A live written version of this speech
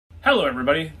Hello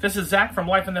everybody, this is Zach from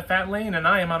Life in the Fat Lane and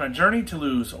I am on a journey to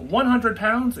lose 100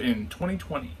 pounds in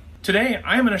 2020. Today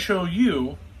I am going to show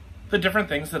you the different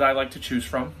things that I like to choose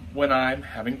from when I'm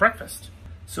having breakfast.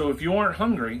 So if you aren't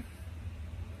hungry,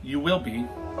 you will be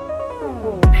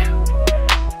now.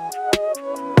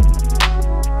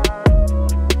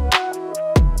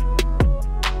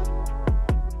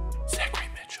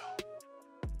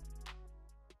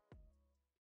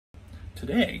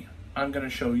 Today, I'm going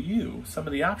to show you some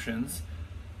of the options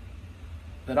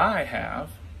that I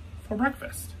have for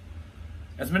breakfast.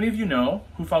 As many of you know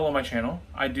who follow my channel,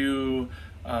 I'm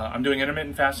doing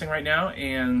intermittent fasting right now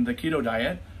and the keto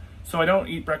diet, so I don't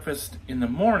eat breakfast in the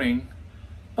morning,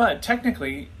 but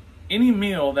technically any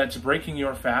meal that's breaking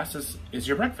your fast is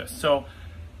your breakfast. So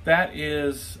that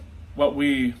is what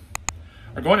we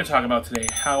are going to talk about today.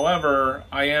 However,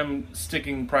 I am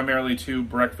sticking primarily to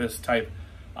breakfast type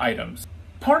items.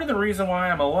 Part of the reason why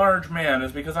I'm a large man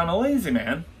is because I'm a lazy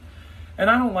man and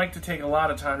I don't like to take a lot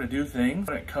of time to do things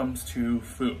when it comes to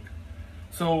food.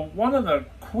 So one of the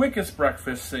quickest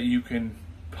breakfasts that you can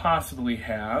possibly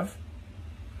have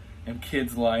and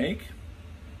kids like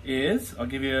is, I'll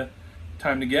give you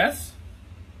time to guess.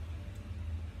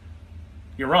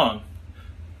 You're wrong.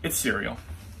 It's cereal.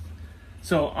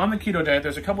 So on the keto diet,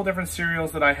 there's a couple different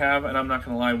cereals that I have, and I'm not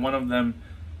gonna lie, one of them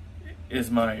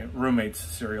is my roommate's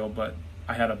cereal, but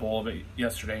I had a bowl of it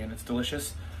yesterday and it's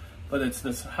delicious. But it's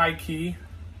this high key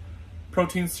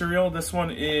protein cereal. This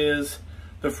one is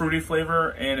the fruity flavor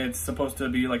and it's supposed to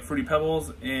be like Fruity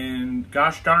Pebbles, and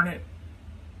gosh darn it,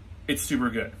 it's super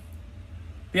good.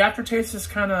 The aftertaste is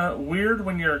kind of weird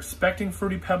when you're expecting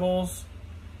Fruity Pebbles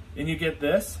and you get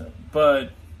this, but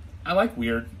I like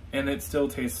weird and it still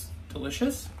tastes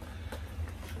delicious.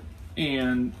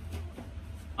 And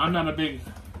I'm not a big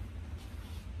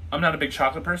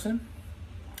chocolate person,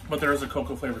 but there is a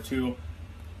cocoa flavor too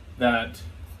that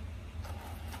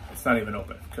it's not even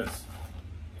open because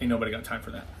ain't nobody got time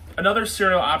for that. Another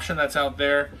cereal option that's out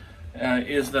there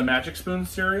is the Magic Spoon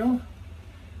cereal,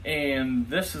 and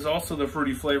this is also the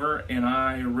fruity flavor, and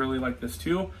I really like this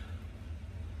too.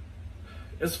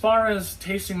 As far as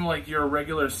tasting like your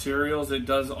regular cereals, it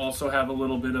does also have a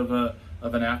little bit of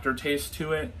an aftertaste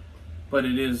to it, but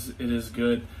it is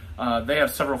good. They have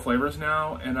several flavors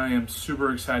now, and I am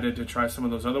super excited to try some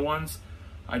of those other ones.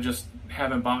 I just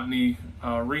haven't bought any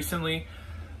recently.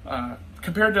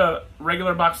 Compared to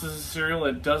regular boxes of cereal,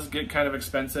 it does get kind of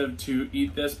expensive to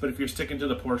eat this, but if you're sticking to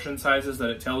the portion sizes that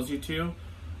it tells you to,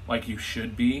 like you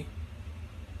should be,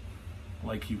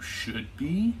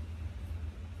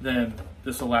 then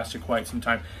this will last you quite some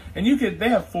time. And they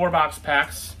have 4-box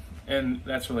packs, and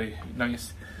that's really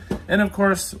nice. And of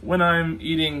course, when I'm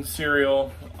eating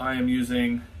cereal, I am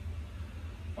using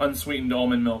unsweetened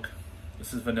almond milk.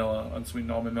 This is vanilla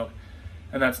unsweetened almond milk.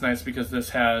 And that's nice because this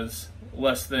has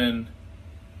less than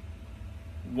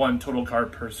 1 total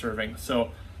carb per serving.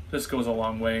 So this goes a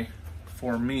long way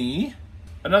for me.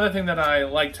 Another thing that I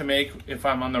like to make if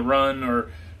I'm on the run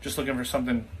or just looking for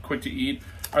something quick to eat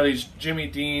are these Jimmy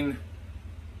Dean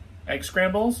egg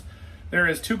scrambles. There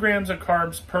is 2 grams of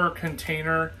carbs per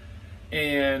container.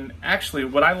 And actually,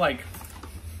 what I like,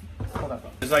 hold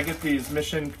up, is I get these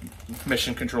Mission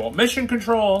Control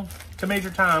to Major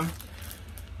Tom.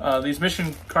 These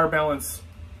Mission Carb Balance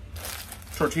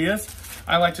tortillas.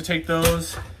 I like to take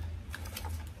those,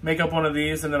 make up one of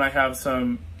these, and then I have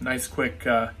some nice quick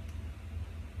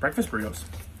breakfast burritos.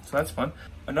 So that's fun.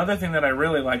 Another thing that I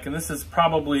really like, and this is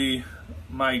probably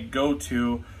my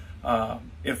go-to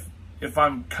if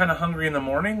I'm kind of hungry in the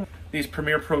morning, these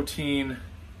Premier Protein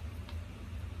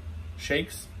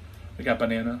shakes. We got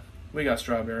banana, we got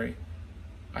strawberry.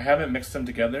 I haven't mixed them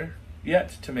together yet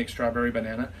to make strawberry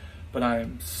banana, but I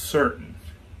am certain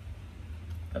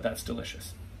that that's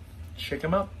delicious. Shake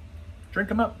them up, drink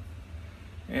them up.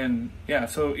 And yeah,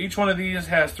 so each one of these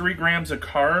has 3 grams of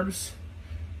carbs.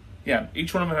 Yeah,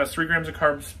 each one of them has 3 grams of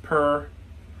carbs per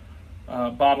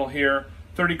bottle here.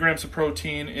 30 grams of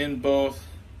protein in both,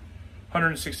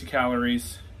 160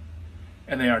 calories,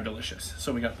 and they are delicious.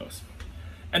 So we got those.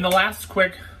 And the last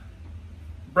quick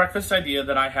breakfast idea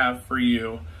that I have for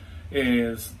you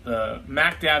is the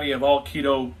Mac Daddy of all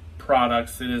keto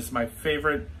products. It is my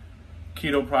favorite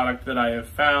keto product that I have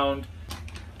found,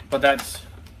 but that's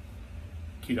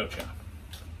Keto Chow.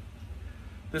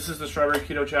 This is the Strawberry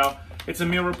Keto Chow. It's a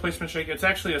meal replacement shake. It's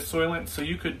actually a Soylent, so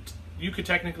you could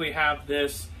technically have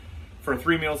this for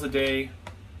 3 meals a day,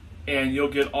 and you'll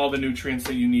get all the nutrients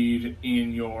that you need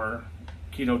in your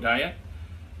keto diet.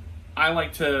 I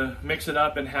like to mix it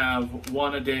up and have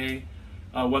one a day,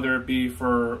 whether it be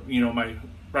for my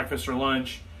breakfast or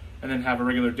lunch, and then have a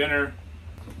regular dinner.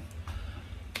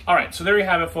 All right, so there you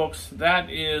have it, folks. That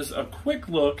is a quick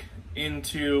look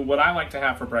into what I like to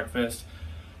have for breakfast.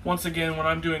 Once again, when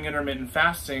I'm doing intermittent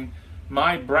fasting,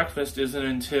 my breakfast isn't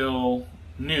until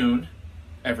noon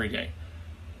every day.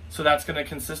 So that's going to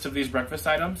consist of these breakfast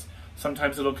items.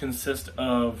 Sometimes it'll consist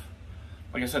of,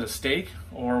 like I said, a steak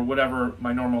or whatever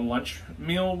my normal lunch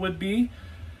meal would be.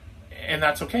 And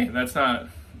that's okay. That's not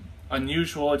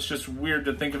unusual. It's just weird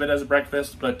to think of it as a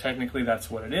breakfast, but technically that's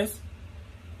what it is.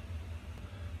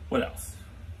 What else?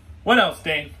 What else,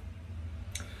 Dane?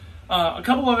 A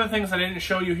couple other things I didn't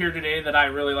show you here today that I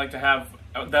really like to have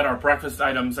that are breakfast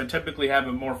items. I typically have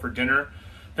it more for dinner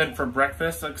than for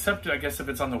breakfast, except I guess if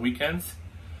it's on the weekends.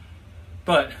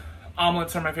 But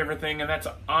omelets are my favorite thing, and that's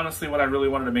honestly what I really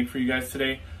wanted to make for you guys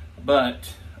today.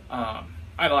 But I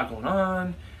had a lot going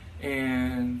on,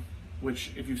 and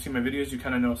which if you've seen my videos, you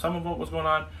kind of know some of what was going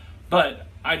on. But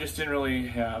I just didn't really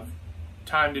have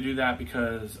time to do that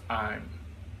because I'm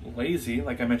lazy,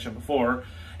 like I mentioned before,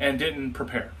 and didn't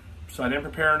prepare. So I didn't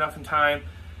prepare enough in time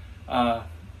to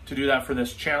do that for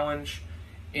this challenge,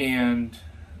 and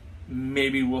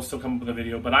maybe we'll still come up with a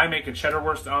video. But I make a cheddar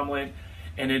wurst omelet,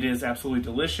 and it is absolutely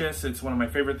delicious. It's one of my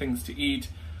favorite things to eat.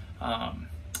 And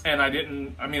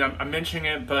I'm mentioning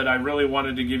it, but I really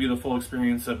wanted to give you the full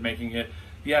experience of making it.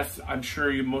 Yes, I'm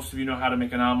sure most of you know how to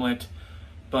make an omelet,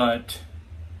 but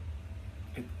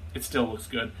it still looks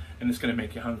good, and it's going to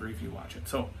make you hungry if you watch it.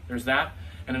 So there's that.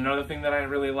 And another thing that I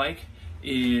really like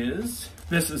is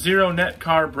this zero net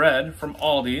carb bread from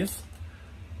Aldi's.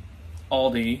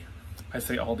 Aldi. I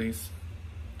say Aldi's.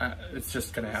 It's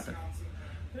just going to happen.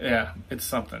 Yeah, it's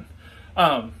something.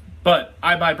 But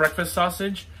I buy breakfast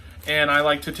sausage, and I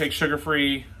like to take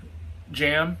sugar-free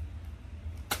jam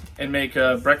and make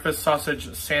a breakfast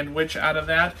sausage sandwich out of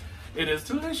that. It is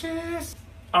delicious.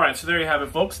 All right, so there you have it,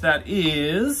 folks. That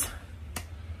is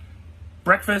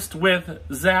Breakfast with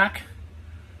Zach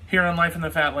here on Life in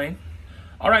the Fat Lane.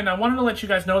 All right, now I wanted to let you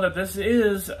guys know that this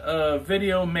is a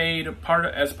video made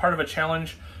as part of a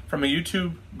challenge from a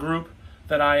YouTube group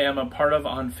that I am a part of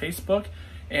on Facebook,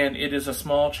 and it is a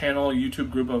small channel,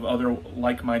 YouTube group of other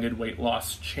like-minded weight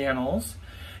loss channels,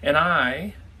 and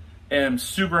I am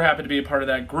super happy to be a part of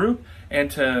that group and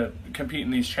to compete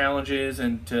in these challenges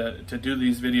and to do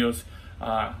these videos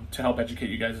to help educate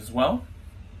you guys as well.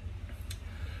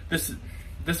 This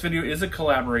video is a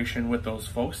collaboration with those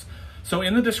folks. So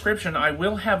in the description, I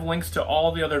will have links to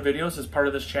all the other videos as part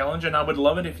of this challenge, and I would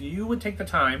love it if you would take the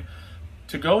time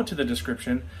to go to the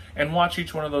description and watch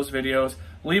each one of those videos.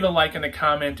 Leave a like and a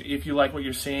comment if you like what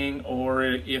you're seeing, or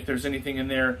if there's anything in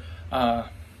there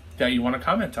that you want to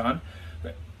comment on.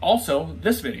 Also,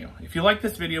 this video. If you like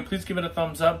this video, please give it a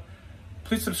thumbs up.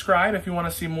 Please subscribe if you want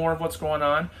to see more of what's going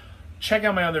on. Check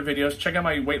out my other videos. Check out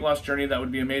my weight loss journey. That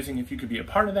would be amazing if you could be a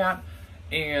part of that.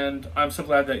 And I'm so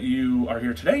glad that you are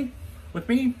here today with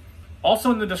me.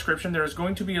 Also in the description, there is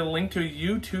going to be a link to a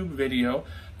YouTube video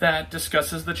that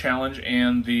discusses the challenge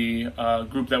and the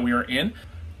group that we are in.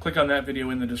 Click on that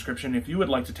video in the description if you would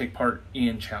like to take part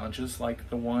in challenges like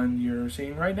the one you're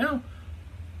seeing right now.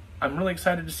 I'm really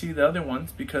excited to see the other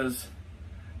ones because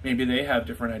maybe they have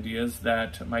different ideas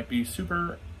that might be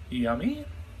super yummy.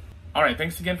 All right,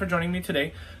 thanks again for joining me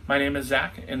today. My name is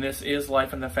Zach, and this is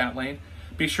Life in the Fat Lane.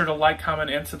 Be sure to like, comment,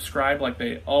 and subscribe like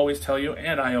they always tell you,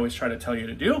 and I always try to tell you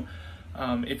to do.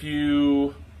 If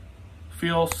you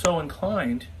feel so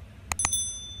inclined,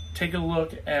 take a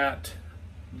look at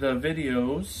the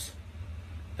videos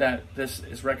that this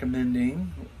is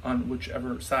recommending on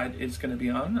whichever side it's going to be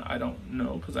on. I don't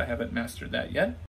know because I haven't mastered that yet.